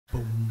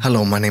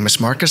Hello, my name is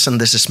Marcus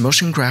and this is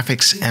Motion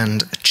Graphics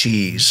and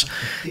Cheese.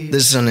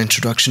 This is an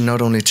introduction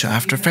not only to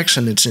After Effects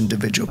and its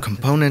individual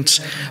components,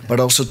 but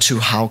also to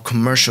how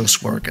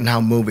commercials work and how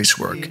movies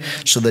work,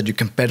 so that you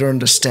can better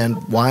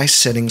understand why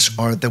settings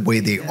are the way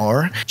they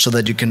are, so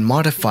that you can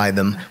modify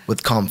them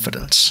with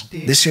confidence.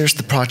 This here is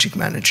the Project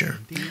Manager.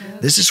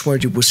 This is where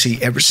you will see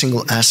every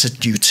single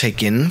asset you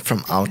take in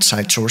from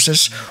outside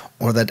sources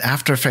or that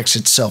After Effects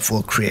itself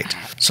will create.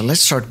 So let's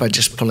start by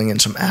just pulling in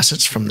some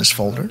assets from this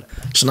folder.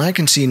 So now you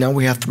can see now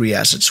we have three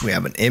assets. We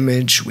have an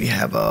image, we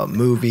have a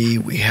movie,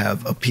 we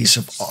have a piece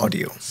of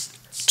audio.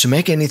 To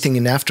make anything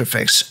in After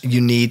Effects, you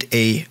need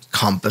a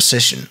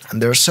composition.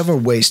 And there are several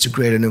ways to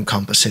create a new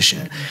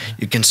composition.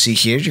 You can see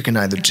here, you can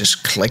either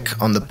just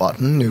click on the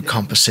button, New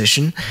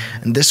Composition,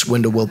 and this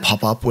window will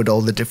pop up with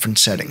all the different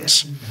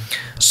settings.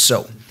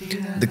 So,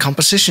 the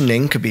composition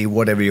name could be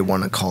whatever you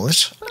want to call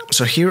it.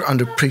 So here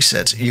under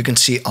presets, you can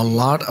see a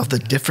lot of the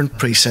different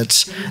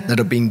presets that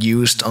are being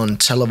used on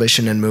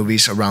television and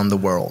movies around the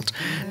world.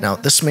 Now,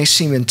 this may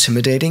seem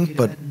intimidating,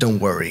 but don't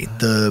worry.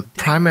 The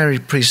primary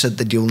preset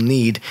that you'll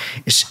need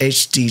is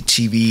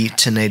HDTV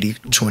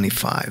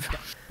 1080-25.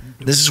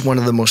 This is one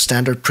of the most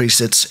standard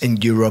presets in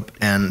Europe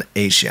and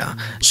Asia.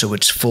 So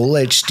it's full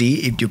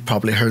HD, you've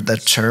probably heard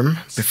that term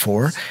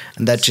before,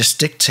 and that just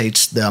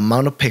dictates the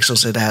amount of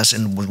pixels it has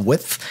in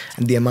width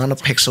and the amount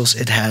of pixels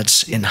it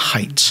has in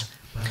height.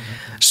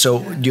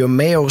 So you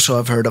may also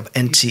have heard of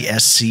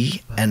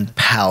NTSC and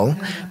PAL,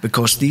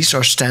 because these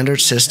are standard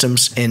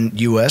systems in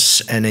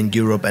US and in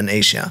Europe and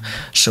Asia.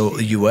 So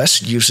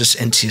US uses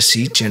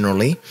NTSC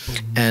generally,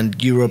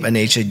 and Europe and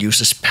Asia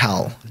uses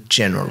PAL,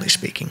 generally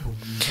speaking.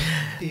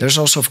 There's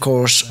also, of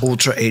course,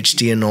 Ultra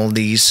HD and all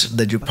these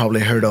that you've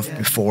probably heard of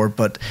before,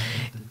 but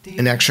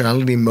in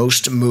actuality,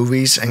 most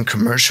movies and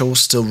commercials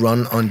still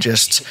run on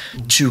just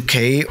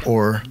 2K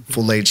or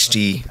Full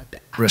HD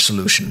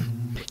resolution.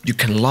 You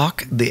can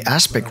lock the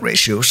aspect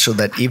ratio so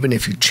that even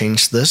if you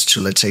change this to,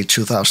 let's say,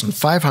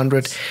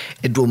 2500,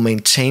 it will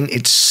maintain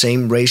its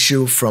same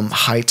ratio from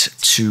height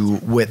to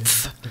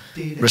width,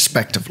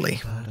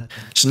 respectively.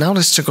 So now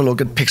let's take a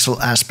look at pixel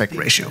aspect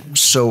ratio.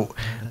 So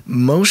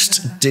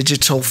most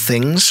digital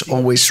things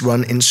always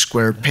run in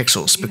square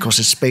pixels because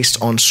it's based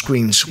on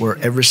screens where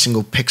every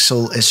single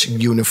pixel is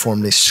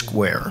uniformly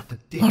square.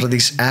 A lot of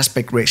these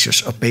aspect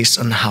ratios are based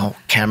on how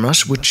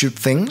cameras would shoot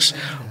things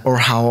or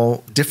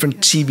how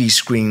different TV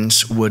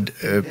screens would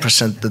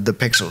present the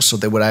pixels. So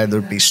they would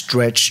either be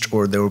stretched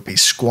or they would be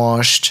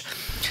squashed.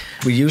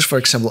 We use, for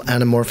example,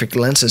 anamorphic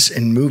lenses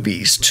in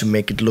movies to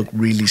make it look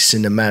really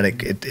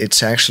cinematic.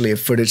 It's actually a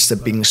footage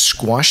that's being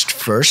squashed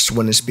first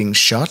when it's being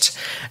shot,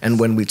 and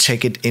when we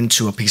take it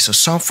into a piece of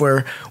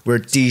software, we're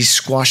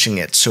de-squashing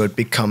it, so it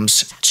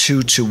becomes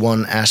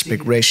 2:1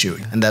 aspect ratio,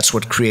 and that's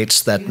what creates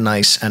that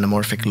nice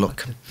anamorphic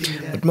look.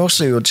 But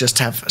mostly we'll just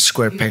have a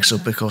square pixel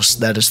because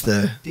that is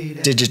the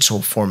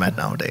digital format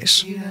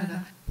nowadays.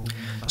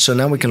 So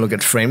now we can look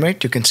at frame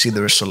rate. You can see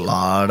there's a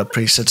lot of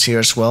presets here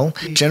as well.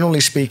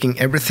 Generally speaking,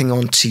 everything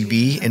on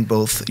TV in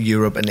both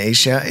Europe and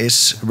Asia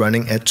is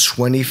running at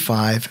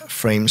 25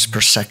 frames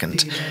per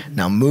second.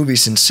 Now,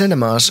 movies in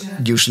cinemas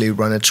usually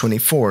run at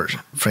 24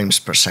 frames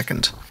per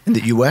second. In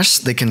the US,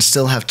 they can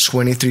still have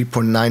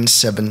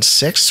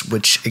 23.976,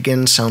 which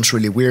again sounds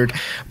really weird,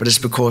 but it's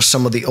because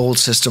some of the old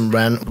system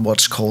ran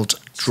what's called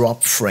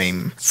drop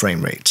frame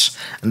rates.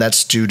 And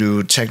that's due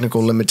to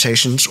technical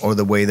limitations or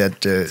the way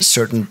that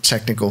certain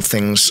technical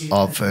things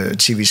of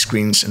TV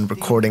screens and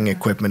recording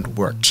equipment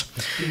worked.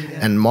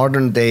 And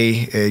modern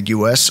day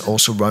US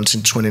also runs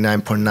in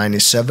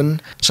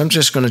 29.97. So I'm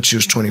just going to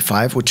choose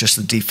 25, which is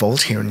the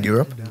default here in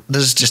Europe.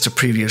 This is just a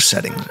preview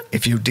setting.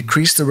 If you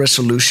decrease the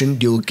resolution,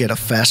 you'll get a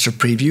faster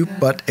preview,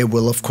 but it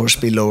will of course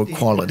be lower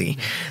quality.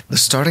 The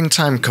starting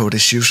time code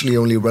is usually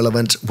only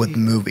relevant with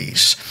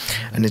movies.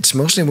 And it's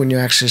mostly when you're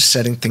actually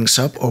setting things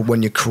up or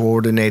when you're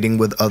coordinating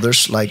with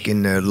others, like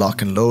in lock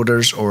and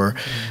loaders or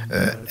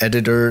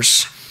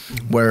editors,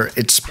 where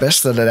it's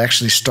best that it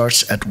actually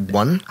starts at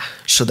 1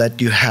 so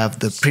that you have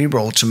the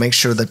pre-roll to make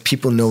sure that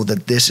people know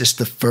that this is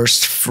the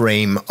first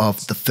frame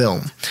of the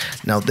film.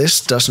 Now,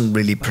 this doesn't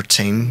really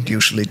pertain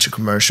usually to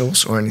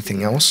commercials or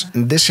anything else.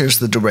 And this here's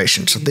the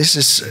duration. So this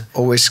is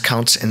always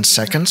counts in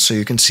seconds. So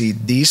you can see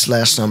these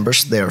last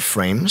numbers, they are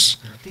frames.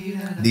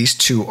 These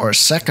two are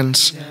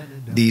seconds.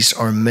 These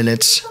are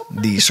minutes.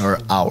 These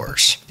are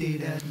hours.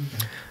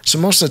 So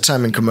most of the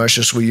time in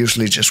commercials, we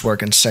usually just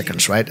work in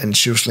seconds, right? And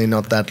it's usually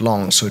not that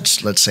long. So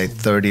it's, let's say,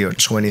 30 or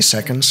 20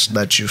 seconds.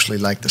 That's usually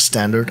like the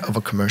standard of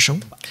a commercial.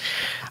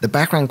 The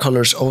background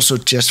color is also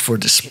just for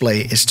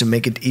display. Is to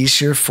make it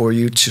easier for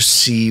you to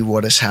see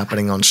what is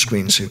happening on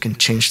screen. So you can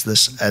change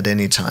this at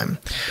any time.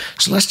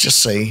 So let's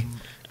just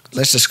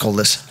call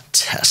this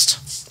test.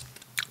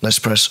 Let's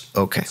press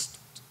OK.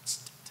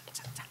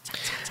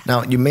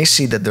 Now, you may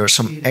see that there are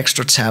some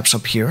extra tabs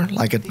up here,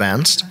 like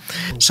Advanced.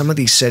 Some of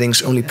these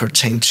settings only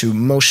pertain to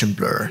motion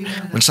blur.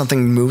 When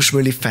something moves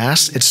really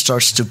fast, it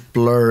starts to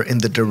blur in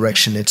the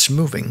direction it's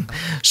moving.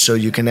 So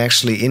you can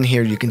actually, in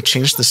here, you can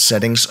change the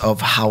settings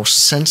of how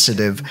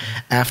sensitive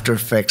After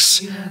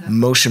Effects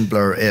motion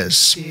blur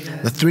is.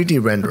 The 3D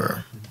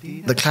renderer.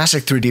 The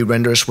classic 3D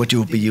render is what you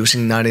will be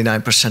using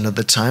 99% of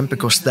the time,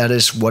 because that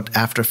is what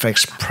After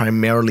Effects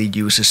primarily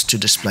uses to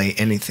display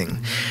anything.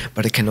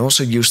 But it can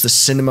also use the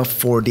Cinema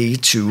 4D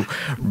to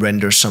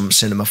render some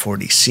Cinema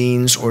 4D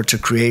scenes or to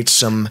create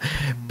some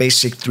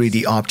basic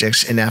 3D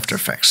objects in After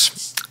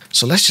Effects.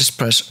 So let's just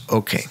press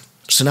OK.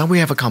 So now we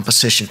have a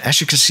composition. As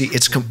you can see,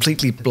 it's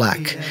completely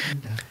black.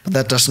 But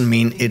that doesn't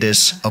mean it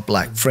is a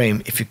black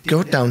frame. If you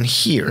go down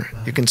here,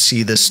 you can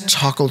see this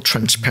toggle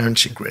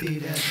transparency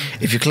grid.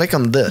 If you click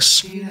on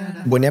this,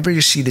 whenever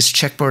you see this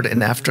checkboard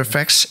in After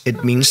Effects,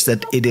 it means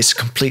that it is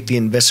completely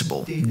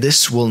invisible.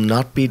 This will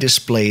not be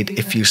displayed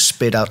if you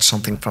spit out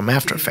something from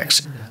After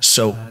Effects.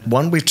 So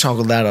we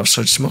toggle that off,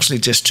 so it's mostly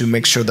just to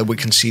make sure that we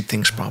can see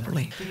things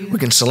properly. We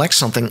can select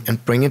something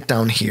and bring it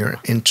down here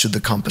into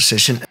the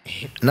composition.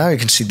 Now you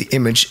can see the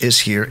image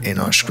is here in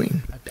our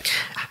screen.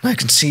 Now you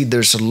can see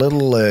there's a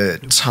little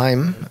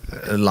time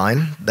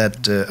line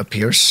that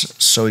appears,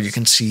 so you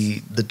can see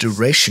the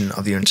duration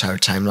of your entire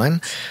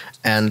timeline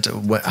and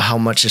how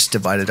much is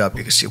divided up.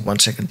 You can see 1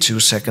 second, 2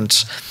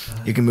 seconds.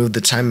 You can move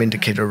the time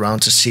indicator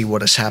around to see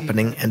what is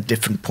happening at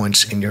different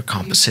points in your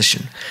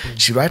composition.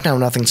 See, right now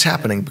nothing's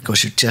happening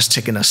because you've just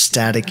taken a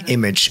static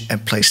image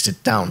and placed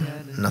it down.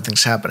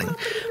 Nothing's happening.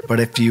 But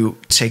if you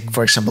take,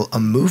 for example, a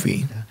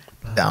movie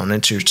down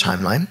into your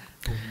timeline,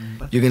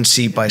 you can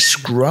see by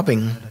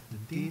scrubbing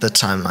the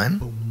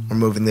timeline or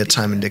moving the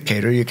time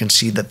indicator, you can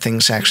see that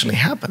things actually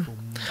happen.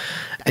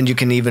 And you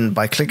can even,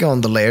 by clicking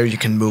on the layer, you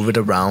can move it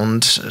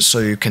around so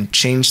you can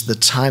change the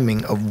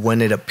timing of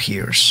when it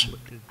appears.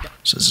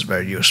 So this is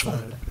very useful.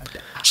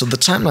 So the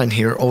timeline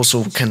here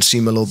also can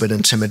seem a little bit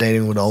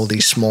intimidating with all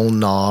these small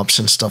knobs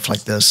and stuff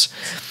like this.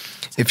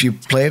 If you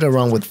play it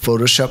around with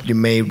Photoshop, you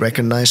may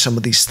recognize some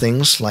of these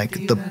things,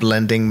 like the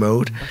blending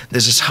mode.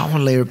 This is how a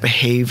layer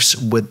behaves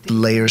with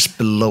layers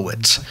below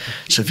it.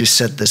 So if you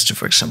set this to,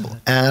 for example,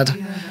 add,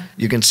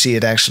 you can see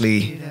it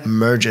actually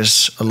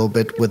merges a little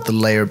bit with the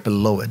layer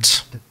below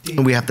it.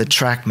 And we have the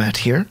track matte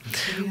here,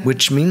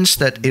 which means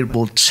that it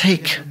will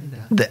take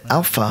the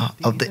alpha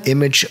of the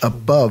image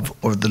above,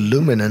 or the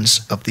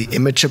luminance of the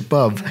image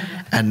above,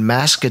 and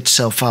mask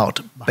itself out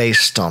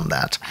based on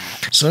that.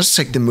 So let's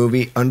take the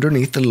movie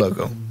underneath the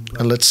logo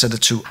and let's set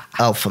it to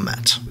alpha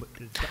matte.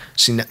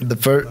 See,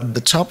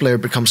 the top layer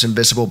becomes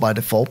invisible by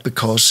default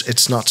because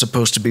it's not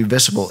supposed to be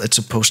visible. It's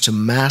supposed to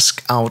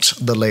mask out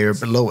the layer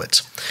below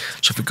it.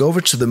 So if we go over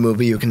to the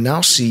movie, you can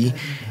now see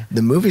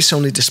the movie is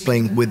only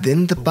displaying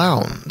within the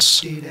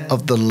bounds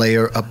of the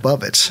layer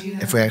above it.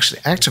 If we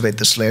actually activate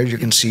this layer, you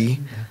can see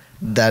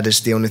that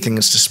is the only thing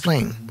it's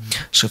displaying.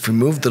 So if we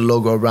move the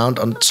logo around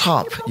on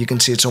top, you can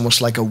see it's almost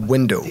like a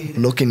window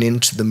looking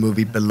into the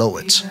movie below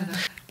it.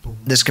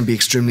 This can be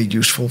extremely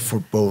useful for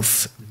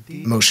both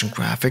motion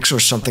graphics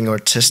or something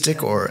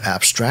artistic or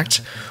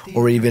abstract,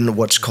 or even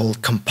what's called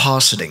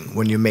compositing,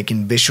 when you're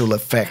making visual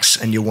effects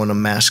and you want to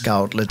mask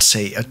out, let's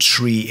say, a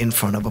tree in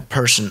front of a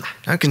person.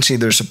 Now you can see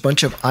there's a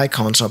bunch of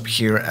icons up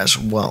here as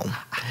well.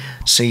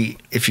 See,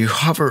 if you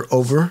hover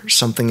over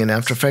something in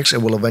After Effects,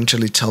 it will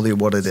eventually tell you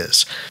what it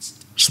is.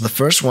 So the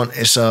first one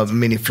is a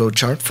mini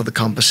flowchart for the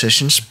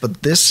compositions,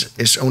 but this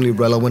is only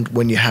relevant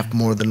when you have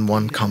more than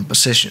one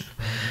composition.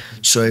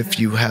 So if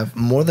you have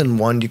more than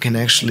one, you can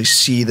actually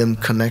see them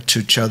connect to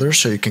each other,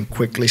 so you can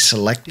quickly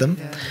select them.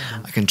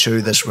 I can show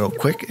you this real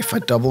quick. If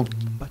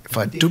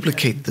I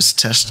duplicate this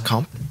test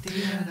comp,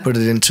 put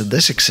it into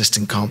this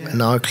existing comp, and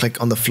now I click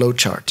on the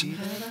flowchart,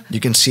 you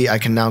can see I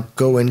can now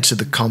go into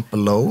the comp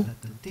below,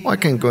 or I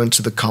can go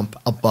into the comp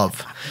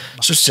above.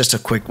 So it's just a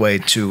quick way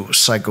to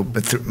cycle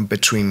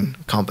between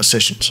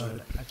compositions.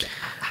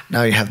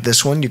 Now you have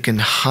this one, you can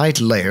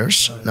hide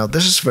layers. Now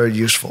this is very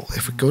useful.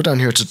 If we go down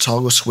here to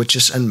toggle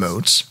switches and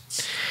modes,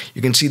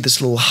 you can see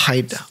this little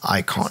hide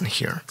icon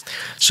here.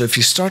 So if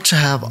you start to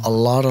have a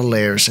lot of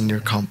layers in your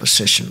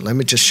composition, let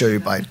me just show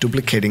you by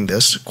duplicating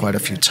this quite a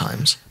few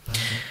times.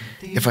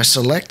 If I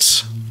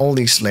select all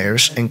these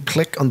layers and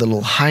click on the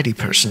little hidey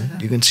person,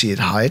 you can see it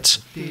hides.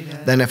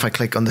 Then if I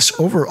click on this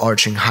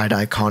overarching hide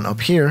icon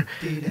up here,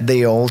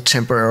 they all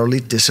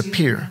temporarily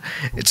disappear.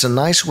 It's a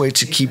nice way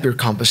to keep your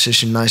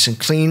composition nice and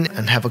clean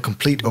and have a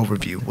complete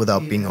overview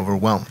without being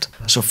overwhelmed.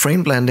 So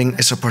frame blending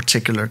is a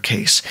particular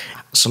case.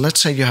 So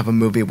let's say you have a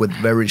movie with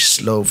very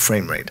slow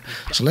frame rate.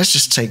 So let's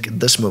just take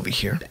this movie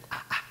here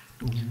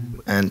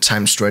and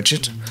time stretch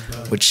it,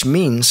 which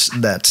means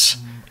that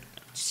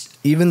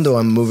even though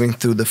I'm moving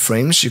through the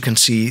frames, you can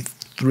see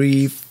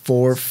 3,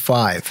 4,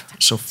 5.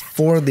 So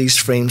 4 of these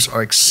frames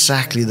are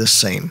exactly the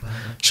same.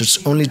 So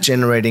it's only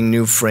generating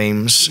new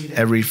frames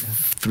every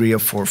 3 or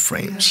 4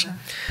 frames.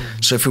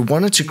 So if we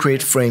wanted to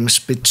create frames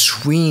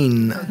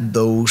between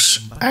those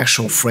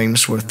actual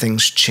frames where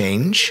things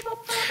change,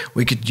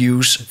 we could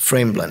use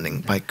frame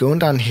blending by going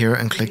down here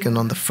and clicking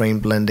on the frame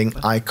blending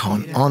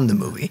icon on the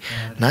movie.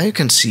 Now you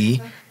can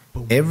see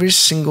every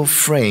single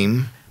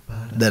frame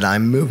that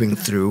I'm moving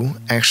through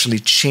actually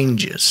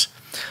changes.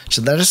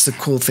 So that is the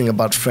cool thing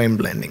about frame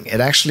blending. It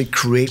actually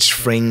creates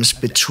frames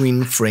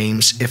between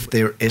frames if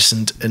there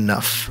isn't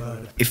enough.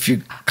 If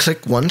you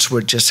click once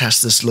where it just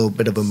has this little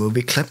bit of a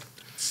movie clip,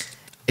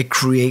 it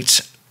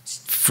creates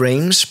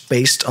frames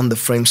based on the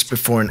frames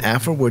before and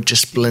after, where it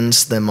just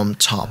blends them on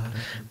top.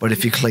 But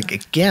if you click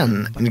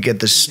again and you get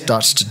this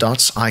dots to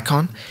dots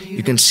icon,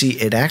 you can see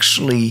it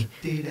actually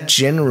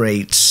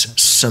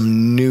generates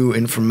some new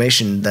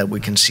information that we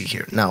can see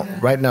here. Now,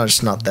 right now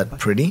it's not that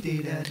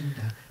pretty,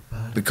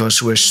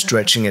 because we're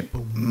stretching it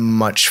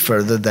much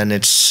further than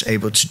it's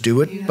able to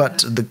do it,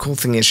 but the cool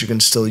thing is you can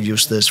still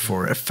use this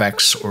for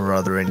effects or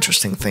other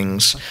interesting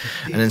things,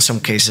 and in some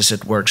cases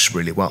it works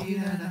really well.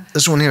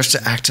 This one here is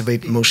to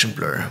activate motion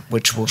blur,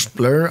 which will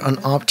blur an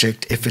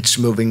object if it's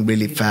moving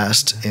really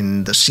fast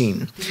in the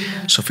scene.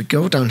 So if we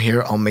go down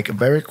here, I'll make a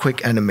very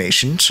quick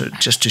animation, so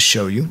just to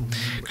show you.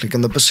 Click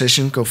on the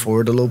position, go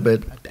forward a little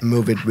bit,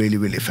 move it really,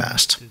 really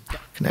fast. You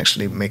can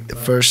actually make the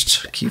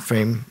first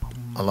keyframe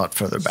a lot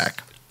further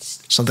back.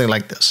 Something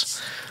like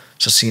this.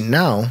 So see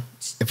now,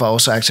 if I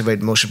also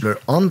activate motion blur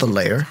on the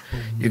layer,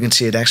 you can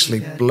see it actually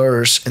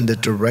blurs in the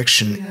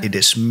direction it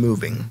is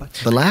moving.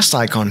 The last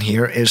icon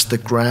here is the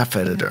graph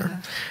editor.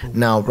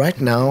 Now, right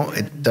now,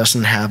 it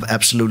doesn't have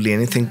absolutely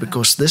anything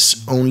because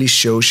this only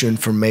shows you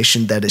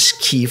information that is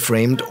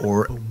keyframed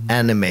or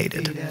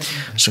animated.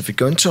 So if you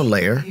go into a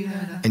layer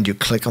and you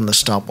click on the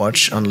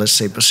stopwatch on, let's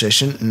say,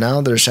 position,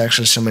 now there's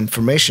actually some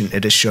information.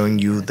 It is showing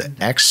you the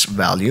X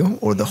value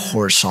or the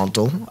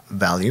horizontal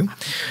value,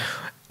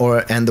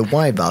 and the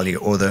Y value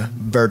or the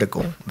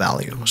vertical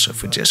value. So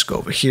if we just go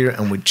over here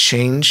and we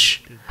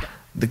change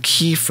the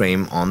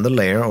keyframe on the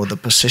layer or the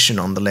position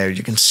on the layer,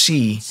 you can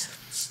see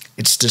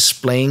it's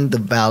displaying the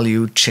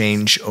value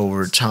change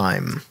over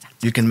time.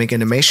 You can make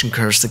animation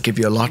curves that give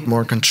you a lot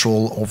more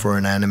control over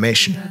an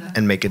animation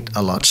and make it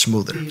a lot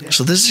smoother.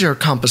 So this is your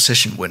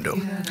composition window.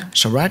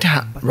 So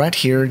right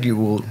here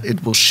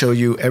it will show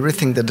you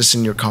everything that is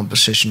in your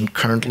composition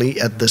currently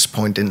at this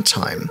point in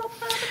time.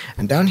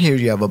 And down here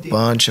you have a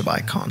bunch of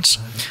icons.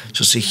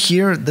 So see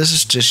here, this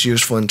is just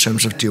useful in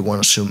terms of do you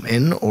want to zoom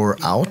in or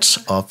out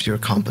of your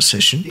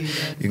composition.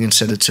 You can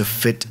set it to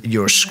fit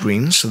your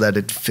screen so that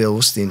it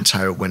fills the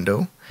entire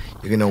window.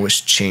 You can always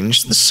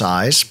change the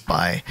size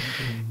by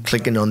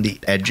clicking on the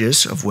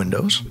edges of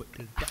windows.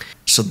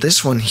 So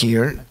this one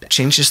here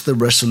changes the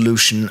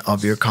resolution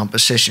of your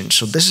composition.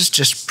 So this is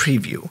just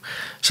preview.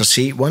 So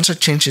see, once I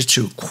change it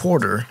to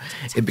 1/4,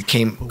 it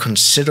became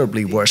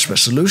considerably worse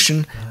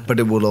resolution, but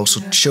it will also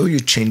show you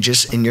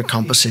changes in your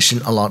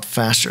composition a lot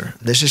faster.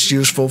 This is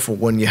useful for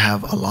when you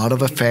have a lot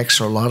of effects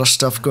or a lot of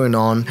stuff going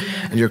on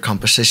and your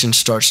composition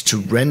starts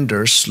to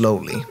render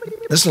slowly.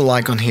 This little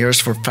icon here is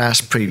for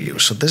fast preview.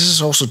 So this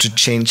is also to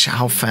change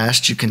how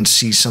fast you can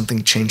see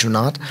something change or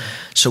not.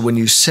 So when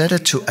you set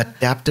it to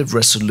adaptive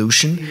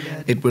resolution,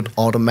 it would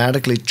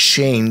automatically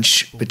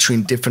change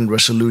between different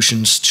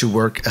resolutions to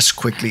work as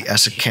quickly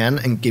as it can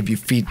and give you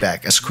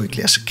feedback as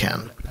quickly as it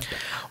can.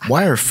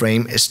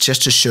 Wireframe is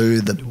just to show you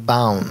the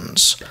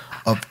bounds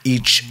of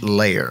each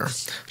layer.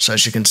 So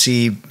as you can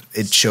see,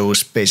 it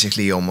shows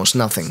basically almost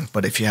nothing.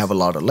 But if you have a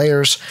lot of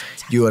layers,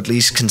 you at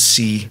least can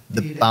see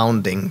the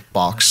bounding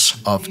box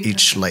of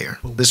each layer.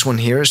 This one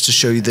here is to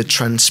show you the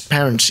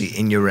transparency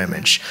in your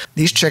image.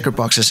 These checker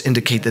boxes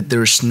indicate that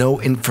there is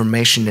no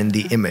information in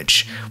the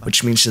image,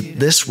 which means that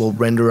this will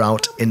render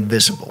out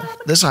invisible.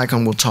 This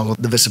icon will toggle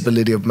the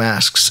visibility of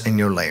masks in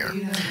your layer.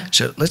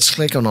 So let's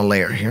click on a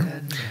layer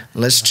here.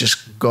 Let's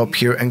just go up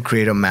here and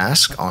create a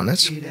mask on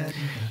it.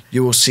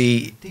 You will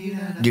see,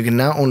 you can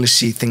now only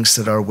see things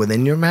that are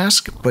within your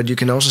mask, but you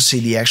can also see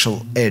the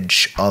actual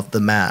edge of the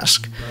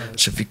mask.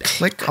 So if you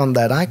click on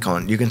that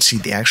icon, you can see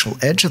the actual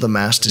edge of the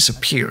mask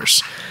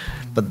disappears.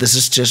 But this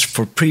is just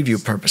for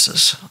preview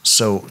purposes.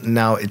 So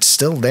now it's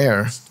still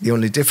there. The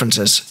only difference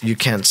is you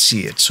can't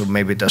see it, so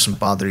maybe it doesn't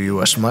bother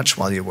you as much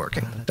while you're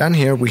working. Down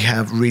here we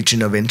have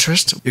region of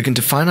interest. You can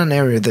define an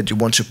area that you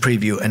want to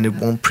preview and it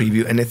won't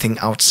preview anything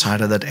outside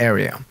of that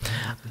area.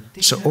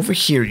 So over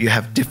here you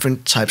have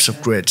different types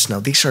of grids. Now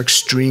these are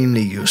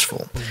extremely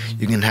useful.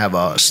 You can have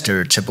a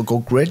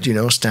stereotypical grid,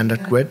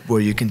 standard grid,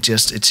 where you can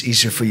it's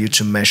easier for you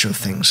to measure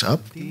things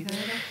up.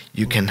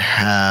 You can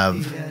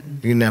have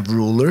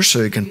rulers,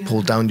 so you can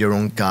pull down your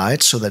own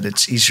guide so that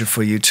it's easier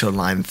for you to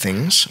align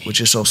things,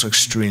 which is also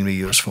extremely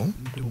useful.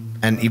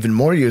 And even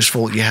more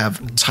useful, you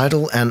have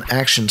title and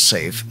action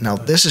save. Now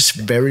this is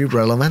very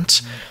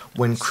relevant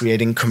when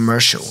creating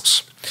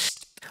commercials.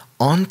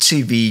 On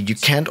TV, you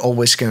can't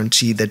always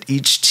guarantee that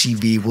each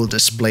TV will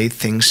display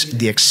things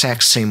the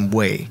exact same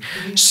way.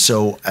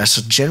 So, as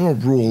a general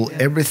rule,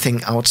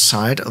 everything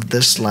outside of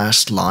this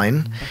last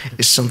line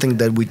is something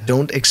that we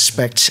don't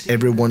expect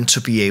everyone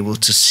to be able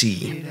to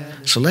see.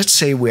 So let's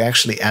say we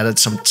actually added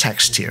some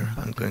text here.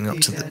 I'm going up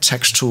to the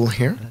text tool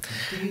here.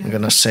 I'm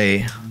going to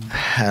say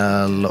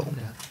hello.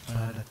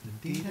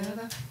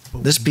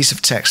 This piece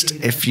of text,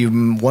 if you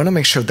want to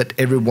make sure that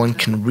everyone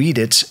can read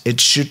it, it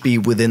should be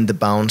within the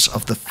bounds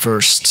of the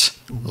first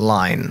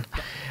line.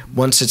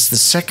 Once it's the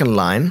second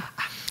line,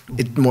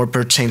 it more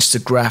pertains to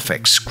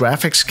graphics.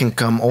 Graphics can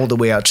come all the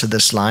way out to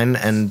this line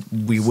and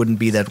we wouldn't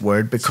be that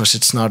worried because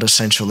it's not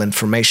essential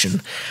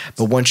information.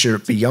 But once you're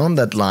beyond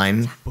that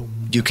line,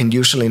 you can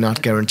usually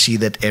not guarantee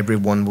that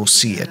everyone will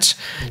see it,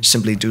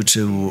 simply due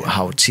to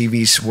how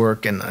TVs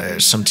work, and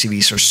some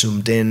TVs are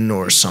zoomed in,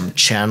 or some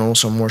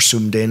channels are more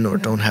zoomed in or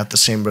don't have the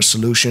same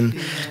resolution.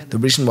 The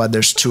reason why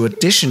there's 2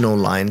 additional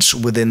lines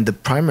within the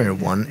primary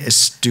one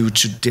is due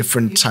to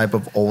different type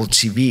of old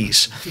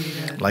TVs.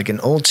 Like in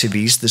old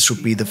TVs, this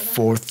would be the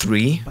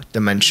 4:3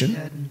 dimension.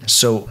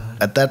 So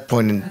at that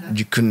point,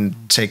 you couldn't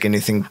take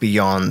anything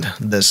beyond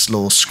this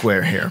little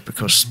square here,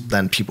 because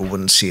then people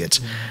wouldn't see it.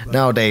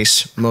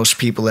 Nowadays, most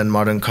people in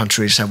modern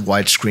countries have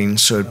widescreen,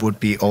 so it would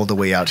be all the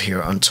way out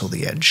here until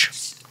the edge.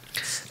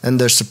 And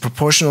there's the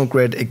proportional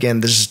grid. Again,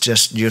 this is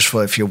just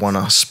useful if you want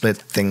to split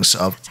things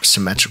up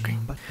symmetrically.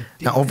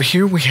 Now over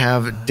here we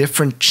have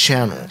different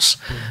channels.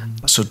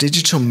 So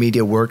digital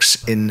media works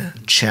in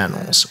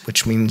channels,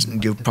 which means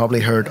you've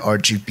probably heard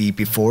RGB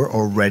before,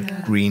 or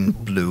red, green,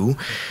 blue,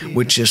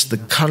 which is the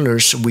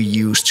colors we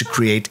use to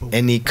create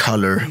any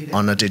color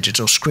on a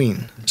digital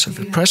screen. So if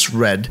you press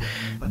red,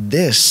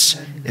 this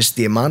is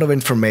the amount of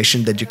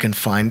information that you can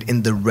find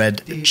in the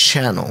red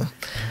channel.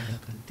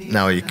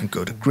 Now you can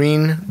go to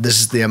green. This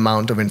is the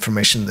amount of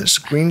information in this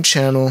green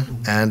channel,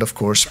 and of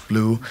course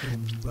blue,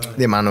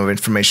 the amount of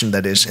information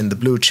that is in the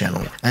blue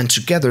channel. And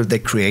together they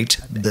create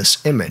this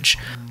image.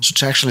 So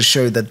to actually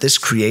show you that this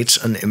creates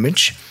an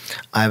image,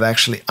 I've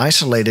actually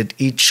isolated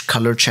each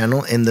color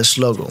channel in this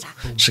logo.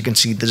 So you can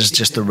see this is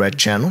just the red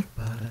channel,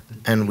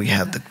 and we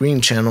have the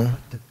green channel,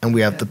 and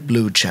we have the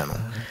blue channel.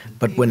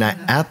 But when I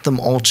add them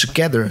all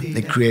together,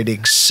 they create the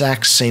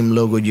exact same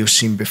logo you've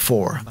seen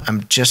before.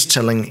 I'm just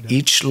telling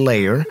each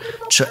layer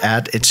to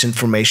add its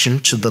information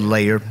to the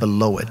layer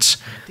below it.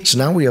 So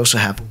now we also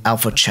have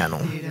alpha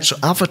channel. So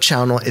alpha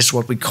channel is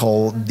what we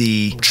call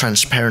the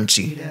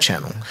transparency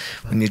channel.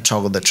 When you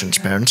toggle the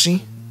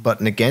transparency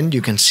button again,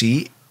 you can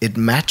see it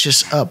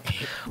matches up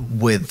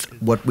with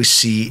what we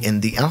see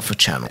in the alpha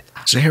channel.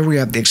 So here we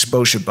have the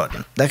exposure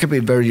button. That could be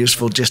very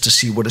useful just to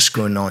see what is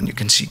going on. You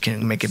can see,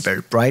 can make it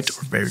very bright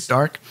or very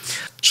dark.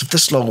 So if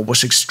this logo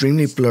was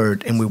extremely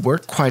blurred and we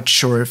weren't quite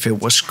sure if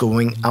it was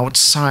going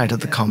outside of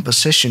the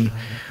composition,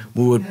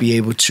 we would be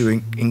able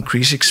to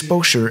increase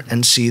exposure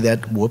and see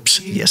that, whoops,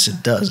 yes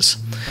it does,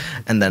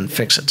 and then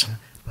fix it.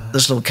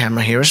 This little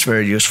camera here is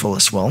very useful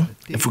as well.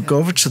 If we go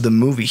over to the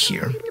movie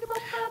here,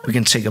 we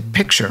can take a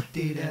picture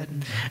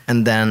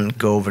and then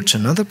go over to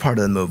another part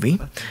of the movie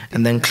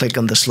and then click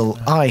on this little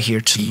eye here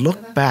to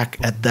look back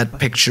at that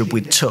picture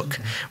we took.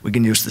 We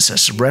can use this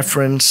as a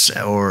reference,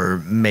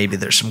 or maybe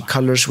there's some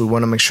colors we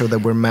want to make sure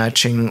that we're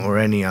matching, or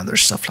any other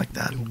stuff like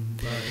that.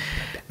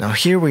 Now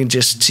here we can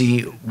just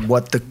see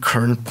what the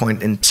current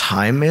point in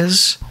time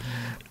is,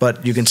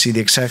 but you can see the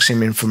exact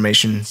same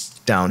information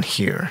down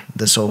here.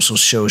 This also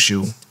shows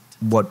you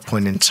what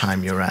point in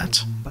time you're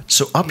at.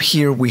 So up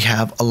here we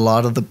have a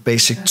lot of the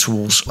basic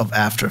tools of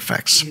After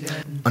Effects.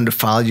 Under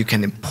File you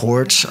can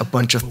import a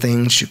bunch of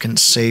things, you can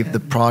save the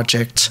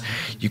project,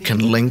 you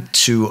can link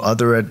to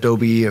other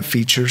Adobe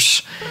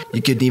features,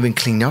 you can even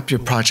clean up your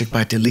project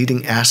by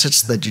deleting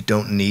assets that you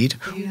don't need,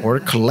 or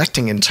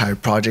collecting entire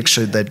projects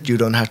so that you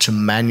don't have to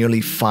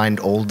manually find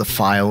all the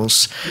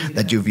files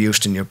that you've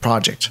used in your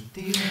project.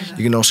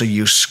 You can also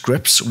use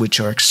scripts, which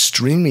are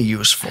extremely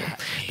useful.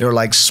 They're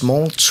like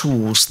small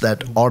tools that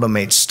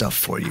automate stuff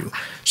for you.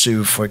 So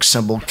you, for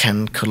example,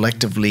 can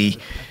collectively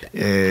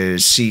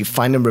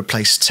find and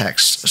replace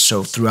text.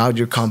 So throughout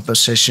your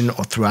composition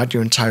or throughout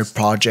your entire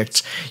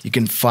project, you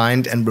can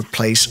find and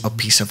replace a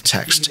piece of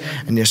text.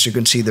 And as you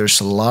can see, there's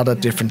a lot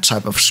of different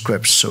type of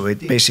scripts. So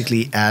it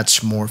basically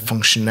adds more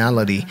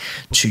functionality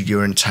to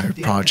your entire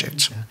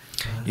project.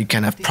 You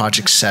can have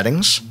project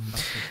settings.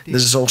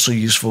 This is also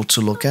useful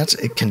to look at.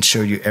 It can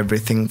show you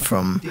everything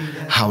from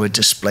how it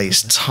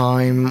displays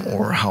time,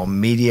 or how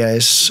media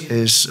is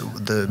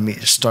the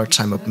start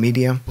time of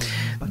media,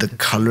 the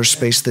color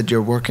space that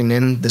you're working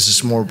in. This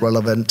is more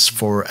relevant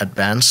for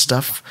advanced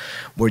stuff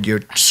where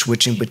you're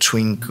switching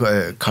between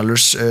color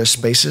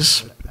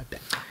spaces.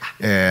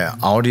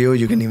 Audio,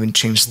 you can even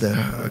change the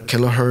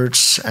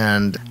kilohertz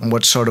and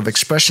what sort of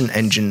expression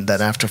engine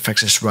that After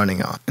Effects is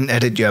running on. In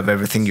Edit, you have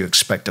everything you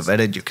expect of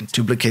Edit. You can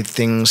duplicate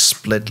things,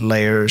 split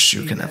layers,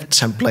 you can have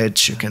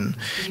templates, you can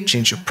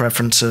change your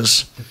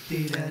preferences.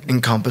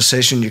 In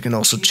Composition, you can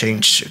also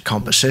change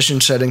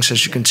composition settings.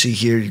 As you can see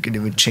here, you can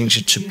even change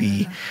it to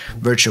be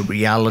virtual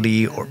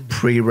reality or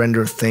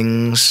pre-render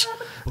things.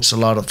 There's a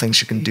lot of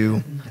things you can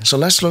do. So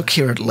let's look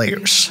here at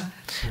layers.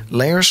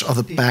 Layers are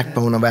the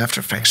backbone of After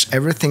Effects.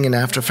 Everything in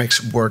After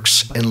Effects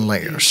works in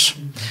layers.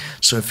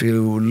 So if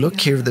you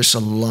look here, there's a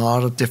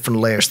lot of different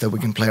layers that we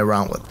can play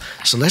around with.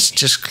 So let's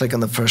just click on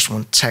the first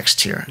one,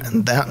 text here.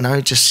 And now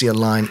you just see a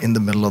line in the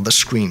middle of the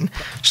screen.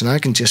 So now I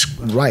can just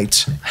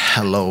write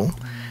hello.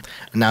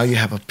 And now you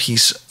have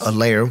a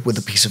layer with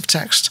a piece of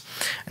text.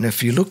 And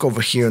if you look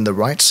over here on the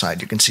right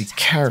side, you can see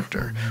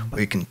character,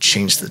 where you can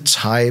change the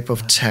type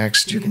of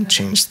text, you can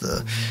change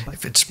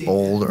if it's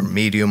bold or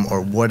medium or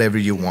whatever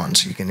you want.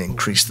 So you can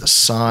increase the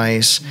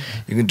size,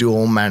 you can do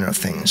all manner of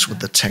things with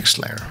the text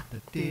layer.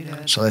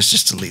 So let's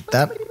just delete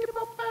that.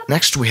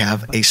 Next we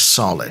have a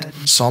solid.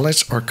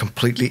 Solids are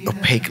completely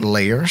opaque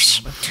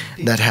layers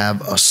that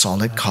have a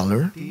solid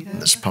color.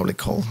 That's probably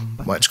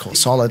why it's called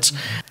solids.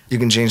 You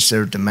can change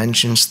their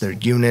dimensions, their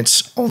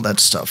units, all that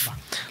stuff.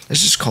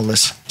 Let's just call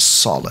this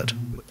solid.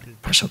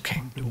 Press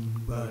OK.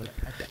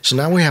 So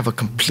now we have a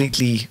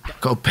completely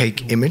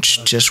opaque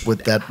image just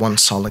with that one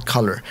solid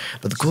color.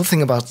 But the cool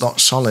thing about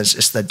solids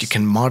is that you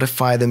can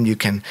modify them, you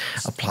can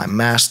apply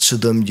mask to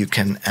them, you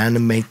can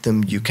animate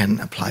them, you can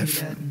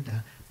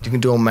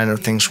do all manner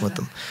of things with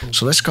them.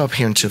 So let's go up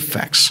here into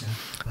effects.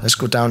 Let's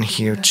go down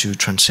here to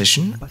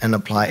transition and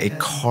apply a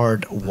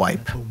card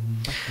wipe.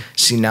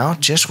 See now,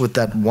 just with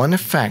that one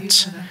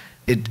effect,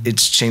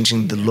 it's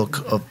changing the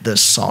look of the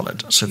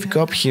solid. So if you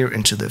go up here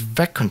into the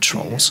effect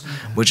controls,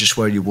 which is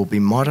where you will be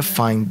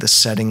modifying the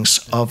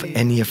settings of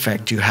any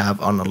effect you have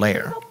on a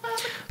layer.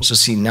 So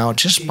see now,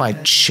 just by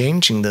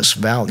changing this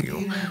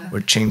value,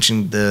 we're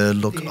changing the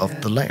look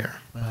of the layer.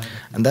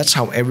 And that's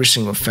how every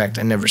single effect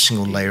and every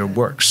single layer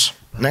works.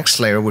 Next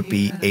layer would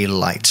be a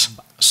light.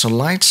 So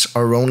lights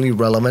are only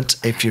relevant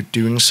if you're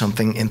doing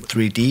something in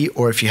 3D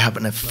or if you have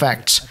an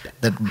effect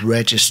that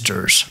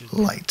registers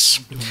lights.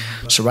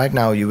 So right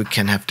now you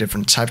can have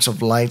different types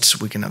of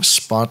lights. We can have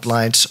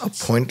spotlights, a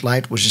point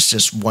light, which is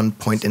just one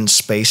point in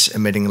space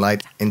emitting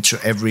light into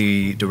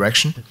every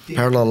direction.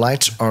 Parallel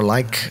lights are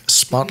like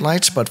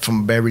spotlights but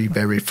from very,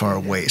 very far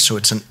away. So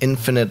it's an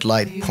infinite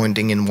light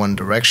pointing in one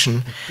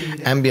direction.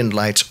 Ambient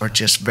lights are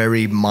just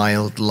very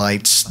mild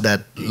lights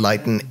that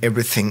lighten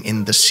everything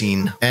in the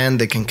scene, and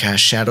they can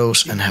cast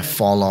shadows and have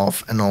fall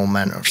off and all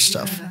manner of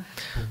stuff.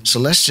 So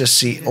let's just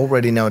see,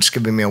 already now it's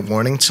giving me a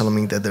warning telling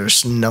me that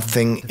there's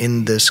nothing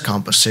in this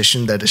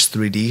composition that is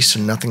 3D, so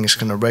nothing is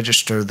going to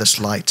register this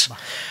light.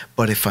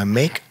 But if I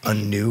make a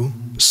new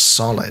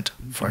solid,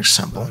 for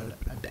example,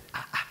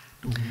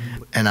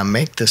 and I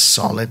make this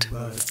solid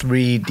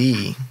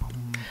 3D,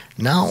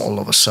 now all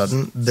of a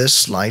sudden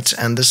this light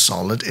and the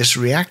solid is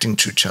reacting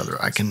to each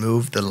other. I can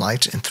move the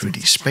light in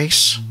 3D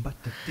space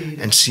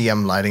and see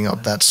I'm lighting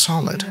up that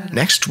solid.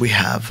 Next we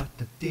have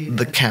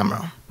the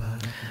camera.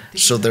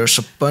 So there's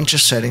a bunch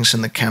of settings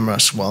in the camera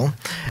as well.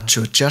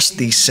 To adjust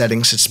these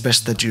settings, it's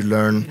best that you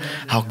learn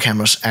how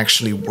cameras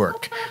actually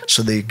work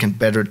so that you can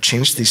better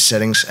change these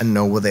settings and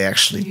know what they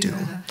actually do.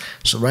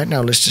 So right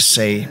now let's just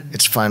say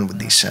it's fine with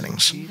these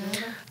settings.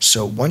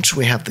 So once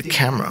we have the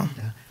camera,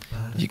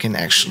 you can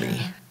actually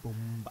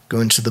go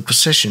into the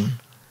position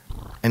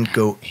and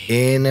go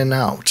in and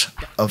out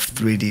of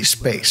 3D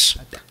space.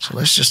 So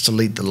let's just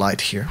delete the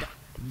light here.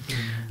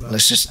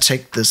 Let's just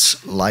take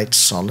this light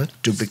solid,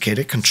 duplicate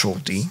it, Control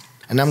D,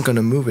 and I'm going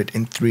to move it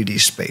in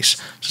 3D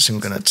space. So I'm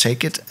going to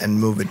take it and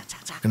move it.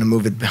 I'm going to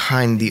move it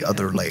behind the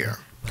other layer.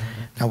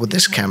 Now with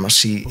this camera,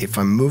 see, if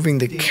I'm moving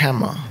the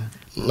camera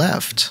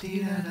left,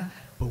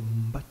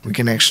 we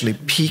can actually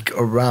peek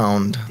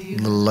around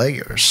the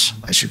layers,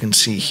 as you can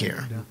see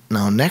here.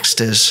 Now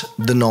next is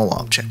the null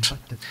object.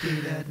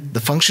 The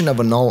function of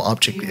a null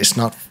object is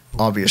not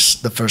obvious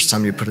the first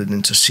time you put it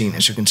into scene.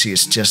 As you can see,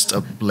 it's just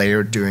a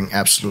layer doing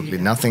absolutely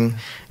nothing.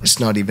 It's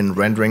not even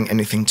rendering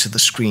anything to the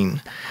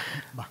screen.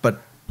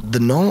 But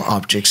the null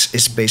objects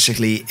is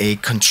basically a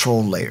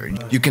control layer.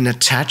 You can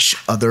attach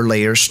other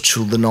layers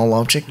to the null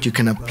object. You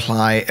can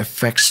apply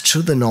effects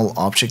to the null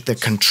object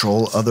that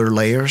control other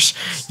layers.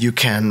 You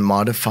can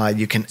modify,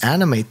 you can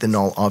animate the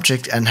null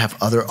object and have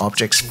other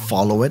objects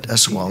follow it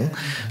as well.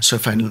 So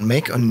if I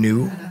make a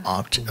new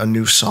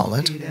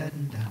solid,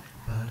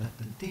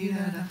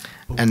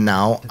 and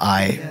now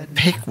I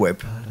pick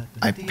whip,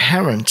 I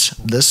parent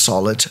this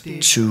solid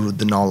to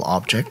the null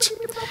object.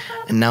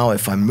 And now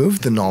if I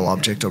move the null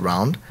object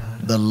around,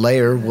 the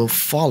layer will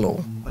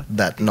follow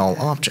that null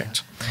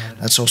object.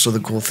 That's also the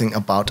cool thing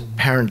about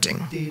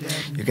parenting.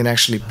 You can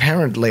actually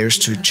parent layers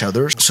to each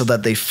other so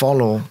that they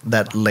follow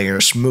that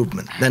layer's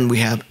movement. Then we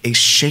have a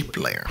shape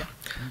layer.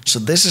 So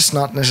this is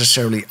not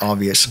necessarily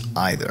obvious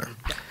either.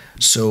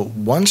 So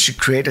once you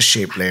create a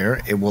shape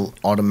layer, it will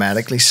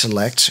automatically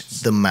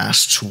select the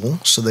mask tool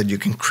so that you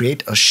can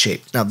create a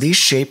shape. Now these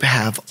shapes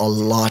have a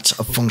lot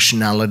of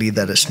functionality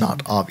that is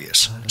not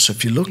obvious. So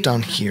if you look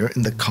down here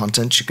in the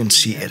content, you can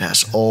see it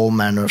has all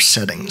manner of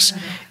settings.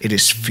 It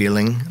is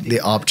filling the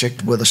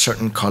object with a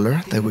certain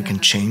color that we can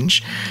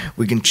change.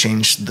 We can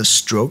change the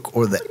stroke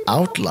or the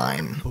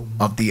outline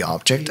of the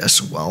object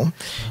as well.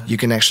 You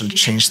can actually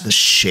change the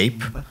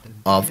shape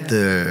of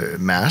the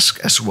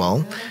mask as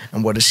well,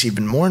 And what is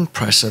even more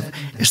impressive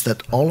is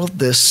that all of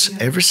this,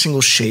 every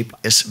single shape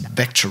is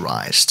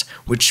vectorized,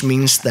 which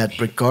means that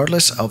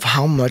regardless of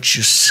how much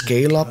you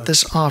scale up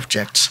this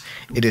object,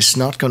 it is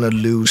not going to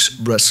lose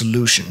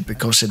resolution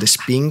because it is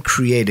being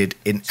created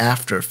in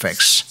After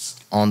Effects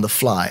on the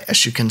fly.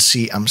 As you can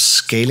see, I'm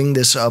scaling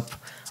this up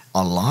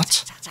a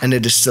lot, and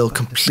it is still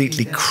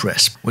completely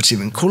crisp. What's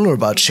even cooler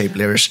about shape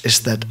layers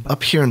is that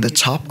up here in the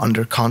top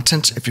under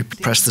content, if you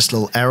press this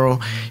little arrow,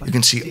 you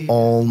can see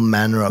all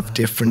manner of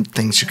different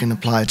things you can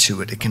apply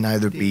to it. It can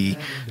either be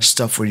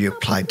stuff where you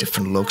apply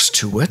different looks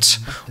to it,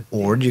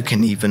 or you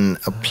can even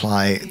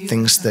apply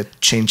things that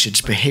change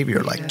its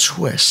behavior, like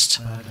twist.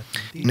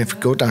 And if you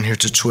go down here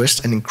to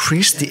twist and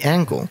increase the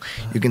angle,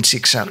 you can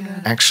see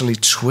actually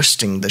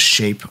twisting the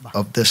shape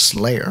of this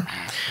layer.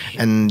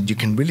 And you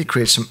can really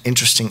create some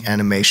interesting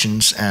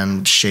animations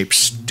and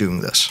shapes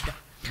doing this.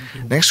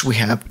 Next, we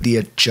have the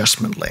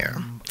adjustment layer.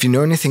 If you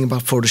know anything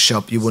about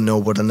Photoshop, you will know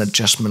what an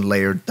adjustment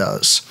layer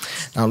does.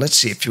 Now let's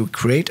see, if you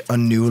create a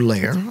new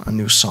layer, a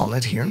new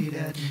solid here,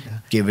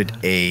 give it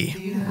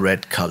a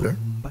red color,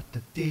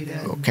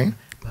 okay,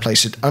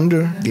 place it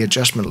under the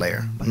adjustment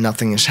layer,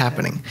 nothing is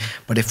happening.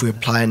 But if we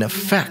apply an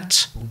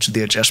effect to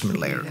the adjustment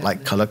layer,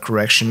 like color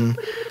correction,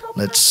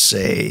 let's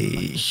say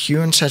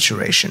hue and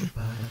saturation,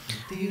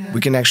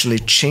 we can actually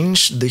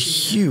change the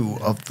hue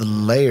of the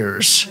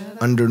layers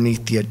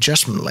underneath the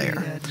adjustment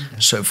layer.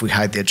 So if we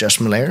hide the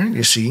adjustment layer,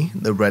 you see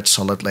the red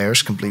solid layer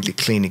is completely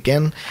clean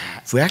again.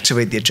 If we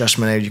activate the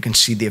adjustment layer, you can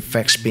see the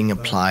effects being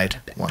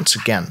applied once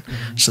again.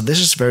 So this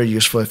is very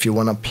useful if you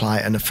want to apply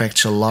an effect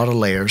to a lot of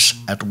layers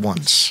at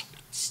once.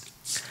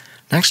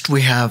 Next,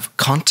 we have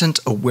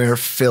Content-Aware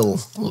Fill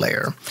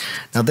layer.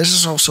 Now, this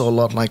is also a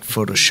lot like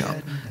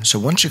Photoshop. So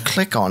once you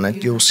click on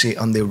it, you'll see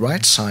on the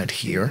right side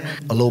here,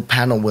 a little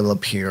panel will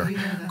appear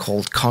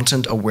called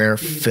Content-Aware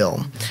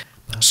Fill.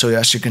 So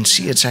as you can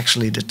see, it's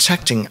actually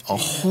detecting a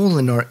hole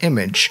in our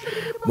image,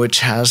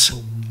 which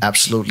has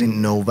absolutely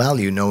no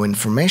value, no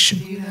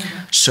information.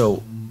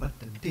 So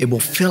it will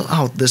fill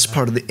out this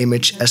part of the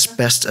image as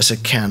best as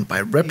it can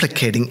by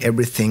replicating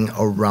everything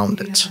around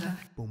it.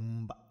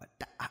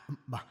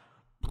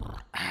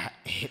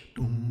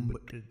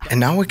 And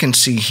now we can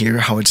see here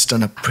how it's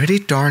done a pretty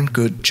darn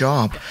good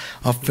job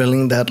of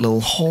filling that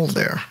little hole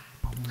there.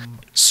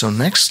 So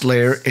next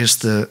layer is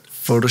the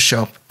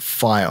Photoshop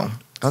file.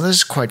 Now this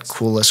is quite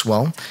cool as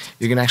well.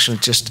 You can actually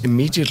just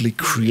immediately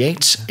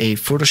create a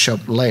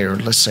Photoshop layer,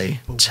 let's say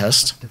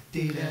test,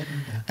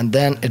 and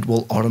then it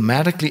will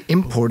automatically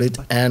import it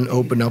and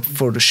open up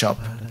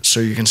Photoshop so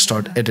you can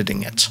start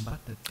editing it.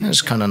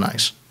 It's kind of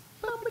nice.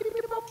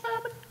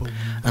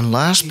 And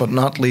last but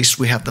not least,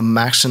 we have the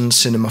Maxon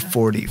Cinema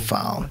 4D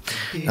file.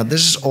 Now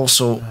this is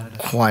also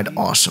quite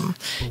awesome.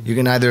 You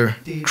can either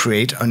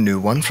create a new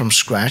one from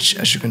scratch,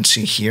 as you can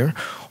see here,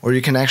 or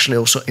you can actually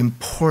also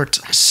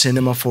import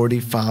Cinema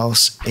 4D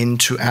files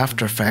into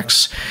After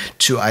Effects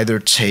to either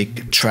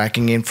take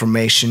tracking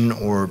information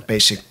or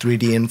basic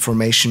 3D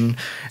information,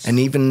 and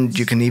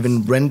you can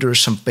even render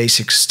some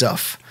basic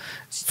stuff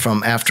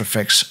from After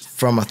Effects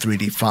from a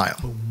 3D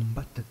file.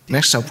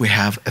 Next up we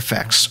have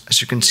effects.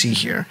 As you can see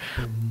here,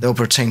 they'll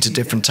pertain to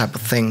different type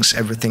of things,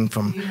 everything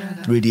from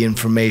 3D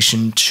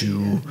information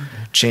to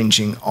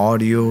changing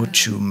audio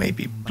to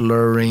maybe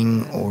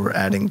blurring or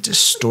adding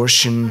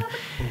distortion.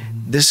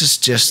 This is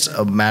just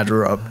a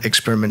matter of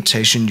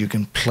experimentation. You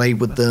can play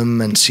with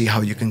them and see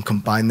how you can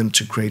combine them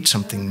to create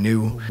something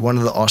new. One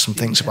of the awesome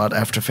things about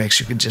After Effects,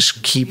 you can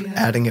just keep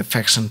adding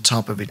effects on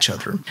top of each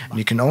other. And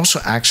you can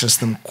also access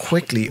them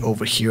quickly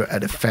over here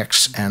at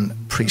Effects and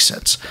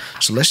Presets.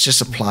 So let's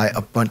just apply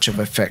a bunch of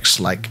effects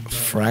like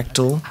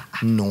fractal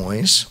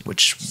noise,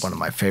 which is one of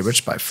my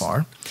favorites by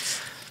far.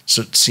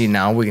 So see,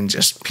 now we can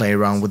just play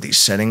around with these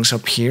settings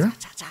up here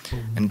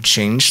and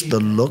change the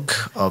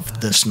look of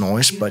this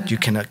noise, but you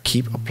can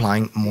keep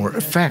applying more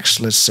effects.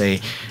 Let's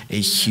say a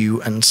hue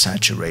and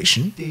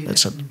saturation.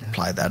 Let's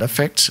apply that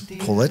effect,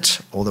 pull it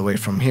all the way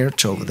from here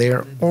to over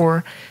there,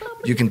 or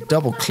you can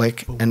double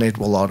click and it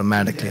will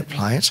automatically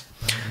apply it.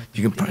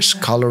 You can press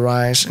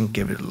colorize and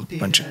give it a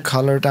bunch of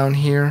color down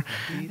here,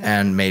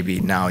 and maybe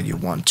now you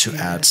want to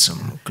add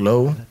some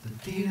glow.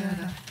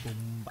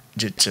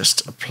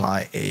 Just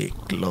apply a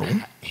glow,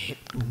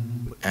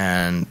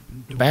 and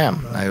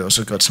bam, I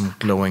also got some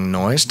glowing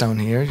noise down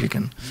here. You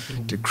can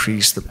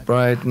decrease the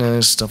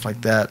brightness, stuff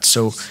like that.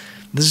 So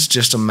this is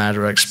just a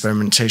matter of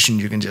experimentation.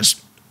 You can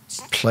just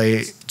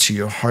play to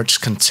your heart's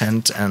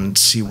content and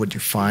see what you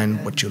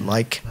find, what you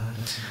like.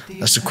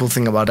 That's the cool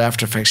thing about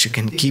After Effects. You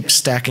can keep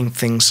stacking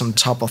things on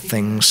top of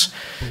things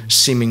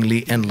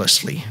seemingly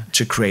endlessly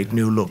to create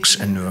new looks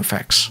and new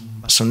effects.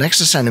 So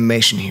next is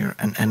animation here,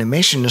 and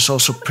animation is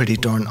also pretty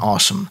darn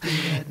awesome.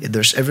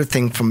 There's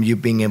everything from you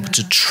being able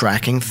to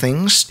tracking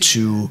things,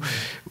 to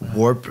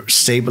warp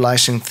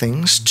stabilizing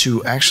things,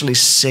 to actually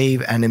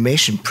save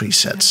animation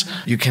presets.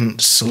 You can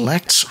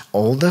select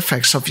all the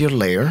effects of your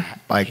layer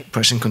by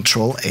pressing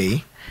Ctrl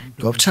A,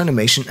 go up to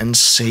animation and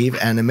save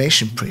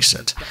animation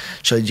preset.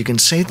 So you can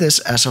save this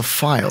as a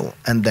file,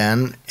 and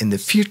then in the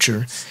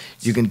future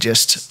you can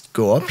just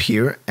go up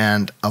here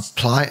and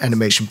apply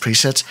animation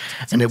presets,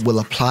 and it will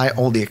apply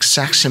all the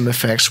exact same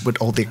effects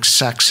with all the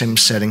exact same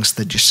settings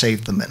that you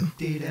saved them in.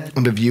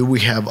 On the view,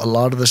 we have a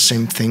lot of the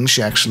same things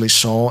you actually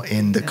saw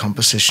in the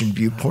composition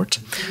viewport.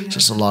 So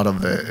there's a lot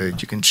of,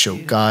 you can show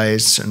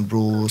guides and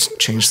rules,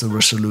 change the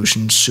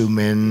resolution, zoom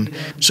in.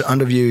 So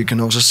under view, you can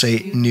also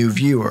say new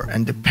viewer,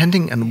 and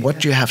depending on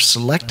what you have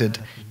selected,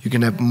 you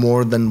can have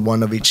more than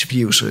one of each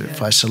view. So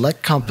if I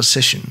select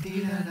composition,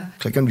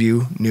 click on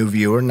view, new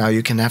viewer, now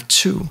you can have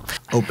two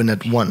open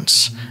at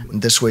once.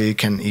 And this way you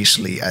can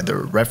easily either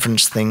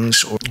reference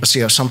things or see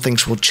how some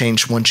things will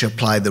change once you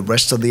apply the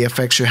rest of the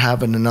effects you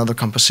have in another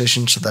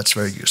composition, so that's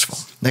very useful.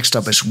 Next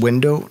up is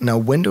window. Now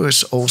window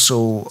is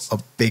also a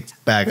big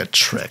bag of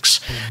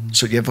tricks.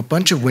 So you have a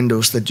bunch of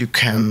windows that you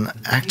can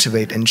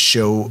activate and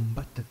show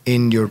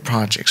in your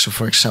project. So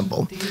for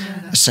example,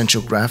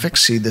 essential graphics,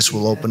 see this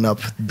will open up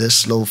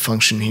this little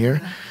function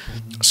here.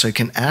 So you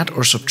can add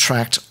or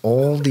subtract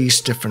all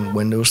these different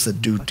windows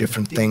that do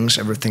different things,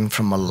 everything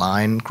from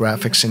align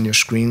graphics in your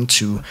screen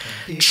to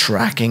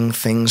tracking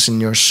things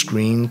in your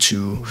screen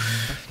to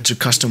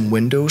custom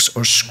windows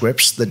or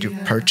scripts that you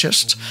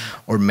purchased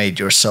or made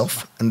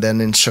yourself, and then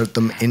insert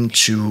them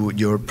into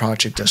your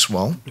project as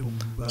well.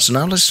 So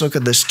now let's look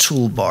at this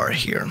toolbar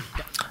here.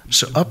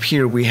 So up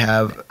here we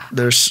have,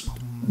 there's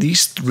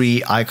these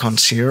three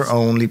icons here are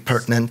only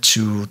pertinent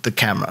to the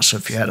camera. So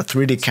if you had a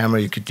 3D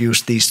camera, you could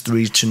use these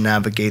three to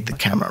navigate the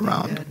camera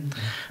around.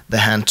 The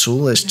hand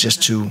tool is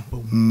just to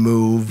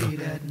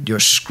move your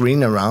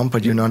screen around,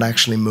 but you're not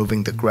actually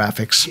moving the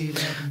graphics.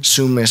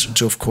 Zoom is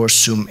to, of course,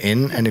 zoom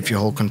in, and if you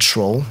hold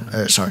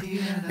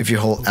if you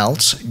hold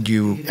Alt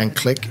and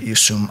click, you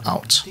zoom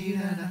out.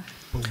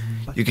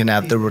 You can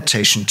add the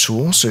rotation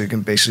tool, so you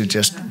can basically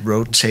just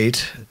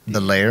rotate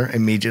the layer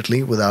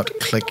immediately without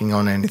clicking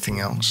on anything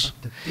else.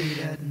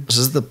 This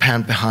is the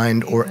pan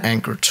behind or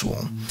anchor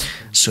tool.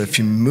 So if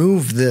you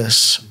move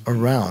this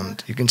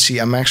around, you can see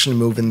I'm actually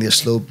moving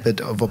this little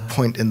bit of a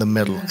point in the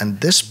middle,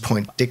 and this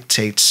point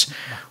dictates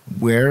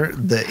where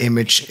the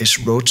image is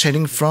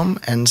rotating from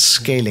and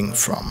scaling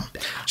from.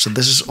 So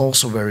this is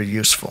also very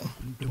useful.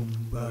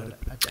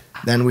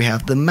 Then we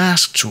have the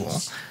mask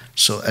tool.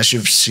 So as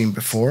you've seen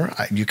before,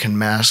 you can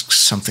mask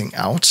something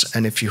out,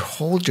 and if you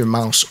hold your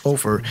mouse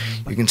over,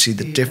 you can see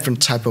the different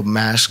type of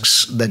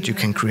masks that you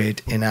can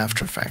create in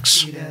After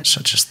Effects,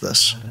 such as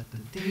this.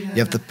 You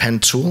have the pen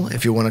tool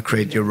if you want to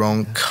create your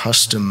own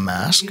custom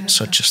mask,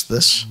 such as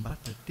this.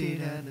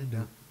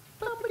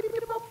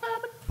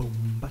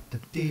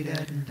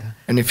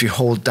 And if you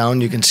hold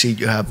down, you can see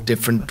you have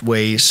different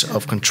ways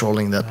of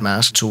controlling that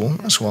mask tool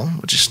as well,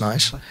 which is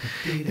nice.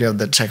 You have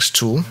the text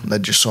tool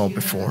that you saw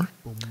before.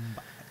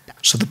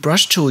 So the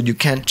brush tool you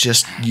can't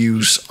just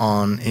use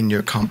in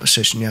your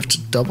composition. You have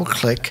to double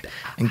click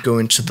and go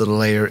into the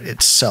layer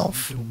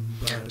itself.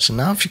 So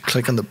now if you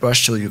click on the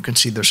brush tool, you can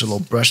see there's a little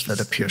brush that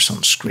appears on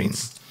the screen.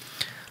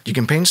 You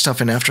can paint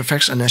stuff in After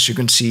Effects, and as you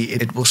can see,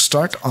 it will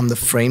start on the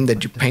frame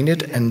that you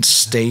painted and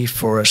stay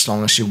for as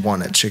long as you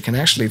want it. So you can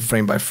actually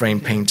frame by frame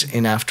paint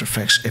in After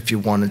Effects if you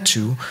wanted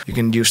to. You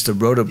can use the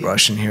roto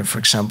brush in here, for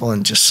example,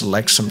 and just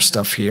select some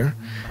stuff here,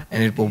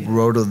 and it will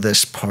roto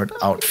this part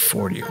out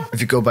for you.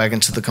 If you go back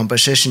into the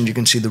composition, you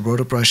can see the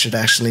roto brush, it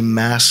actually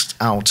masked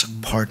out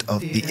part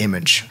of the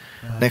image.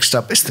 Next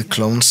up is the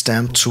clone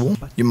stamp tool.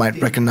 You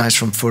might recognize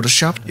from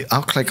Photoshop. You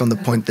click on the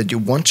point that you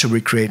want to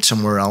recreate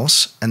somewhere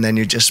else, and then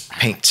you just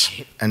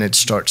paint, and it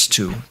starts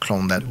to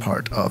clone that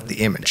part of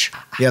the image.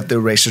 You have the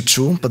eraser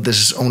tool, but this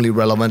is only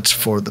relevant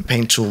for the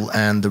paint tool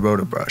and the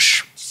roto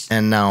brush.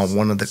 And now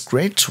one of the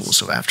great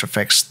tools of After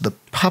Effects, the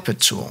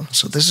puppet tool.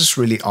 So this is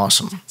really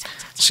awesome.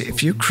 See,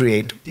 if you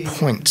create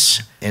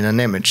points in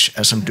an image,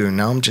 as I'm doing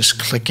now, I'm just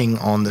clicking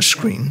on the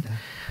screen.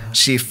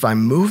 See, if I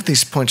move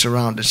these points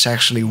around, it's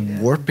actually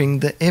warping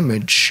the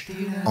image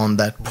on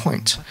that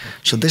point.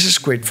 So this is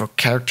great for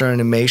character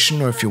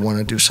animation, or if you want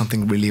to do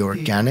something really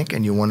organic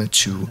and you want it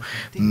to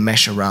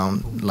mesh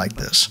around like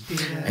this.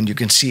 And you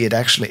can see it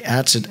actually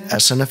adds it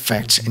as an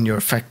effect in your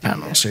effect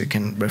panel, so you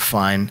can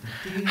refine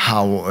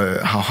how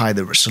high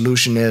the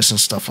resolution is and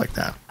stuff like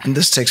that. And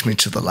this takes me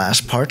to the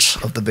last part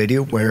of the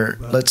video, where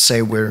let's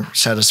say we're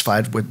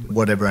satisfied with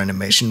whatever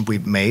animation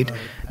we've made.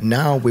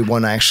 Now we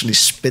want to actually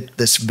spit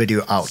this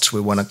video out.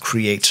 We want to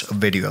create a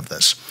video of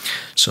this.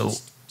 So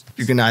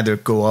you can either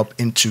go up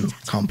into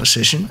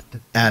Composition,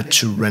 add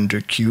to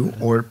Render Queue,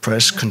 or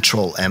press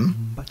Ctrl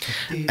M.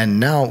 And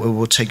now it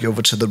will take you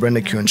over to the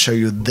render queue and show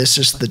you this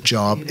is the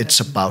job it's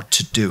about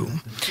to do.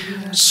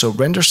 So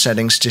render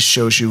settings just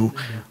shows you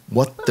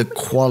what the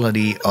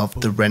quality of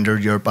the render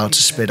you're about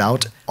to spit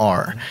out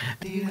are.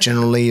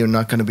 Generally, you're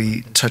not going to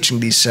be touching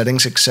these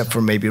settings except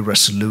for maybe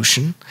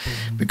resolution,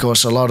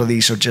 because a lot of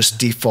these are just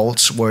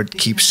defaults where it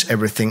keeps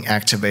everything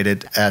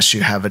activated as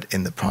you have it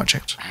in the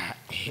project.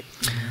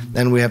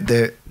 Then we have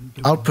the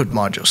output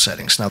module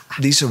settings. Now,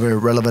 these are very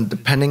relevant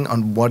depending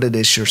on what it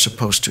is you're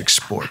supposed to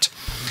export.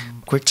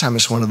 QuickTime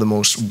is one of the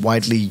most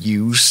widely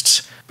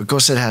used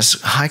because it has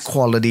high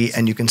quality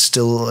and you can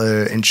still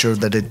ensure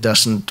that it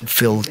doesn't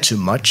fill too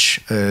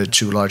much,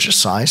 too large a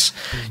size.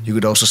 You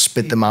could also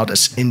spit them out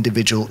as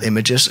individual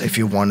images if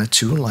you wanted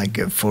to, like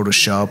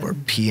Photoshop or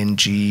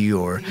PNG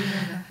or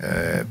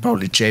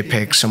probably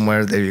JPEG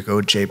somewhere. There you go,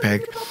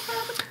 JPEG.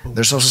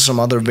 There's also some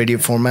other video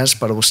formats,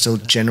 but I will still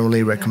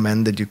generally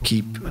recommend that you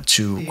keep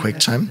to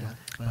QuickTime.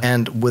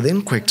 And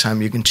within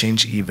QuickTime, you can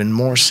change even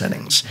more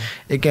settings.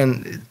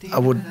 Again, I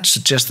would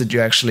suggest that you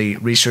actually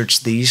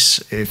research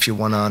these if you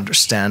want to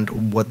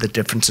understand what the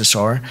differences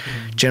are.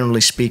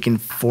 Generally speaking,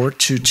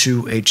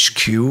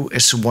 422HQ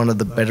is one of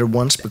the better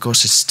ones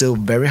because it's still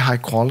very high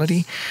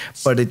quality,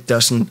 but it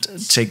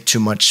doesn't take too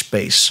much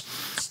space.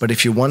 But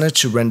if you wanted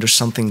to render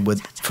something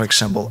with, for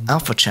example,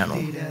 alpha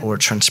channel or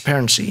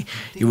transparency,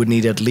 you would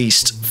need at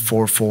least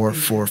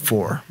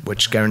 4444,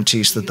 which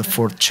guarantees that the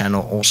fourth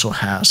channel also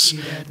has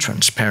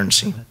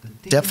transparency.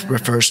 Depth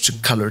refers to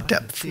color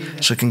depth,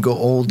 so it can go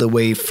all the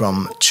way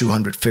from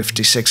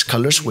 256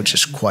 colors, which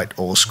is quite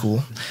old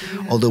school,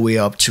 all the way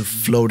up to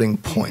floating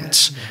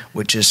points,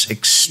 which is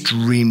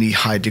extremely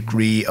high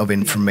degree of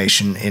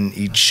information in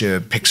each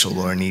pixel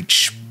or in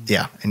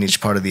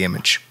each part of the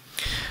image.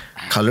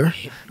 Color,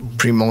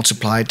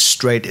 pre-multiplied.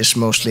 Straight is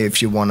mostly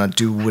if you want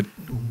to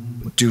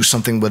do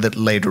something with it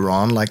later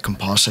on, like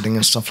compositing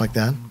and stuff like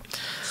that.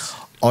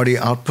 Audio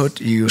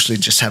output, you usually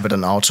just have it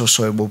on auto,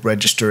 so it will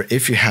register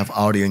if you have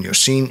audio in your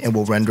scene, it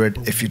will render it.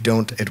 If you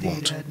don't, it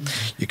won't.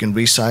 You can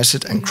resize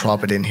it and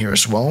crop it in here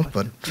as well,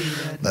 but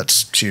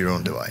that's to your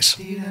own device.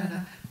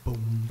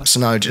 So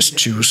now you just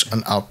choose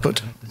an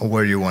output or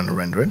where you want to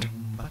render it,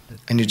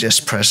 and you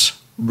just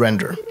press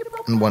render.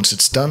 And once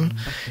it's done,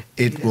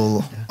 a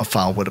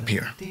file will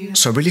appear.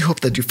 So I really hope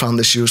that you found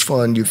this useful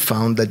and you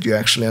found that you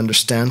actually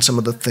understand some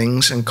of the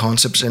things and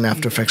concepts in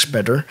After Effects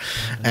better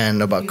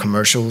and about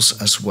commercials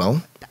as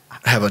well.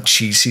 Have a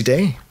cheesy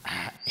day.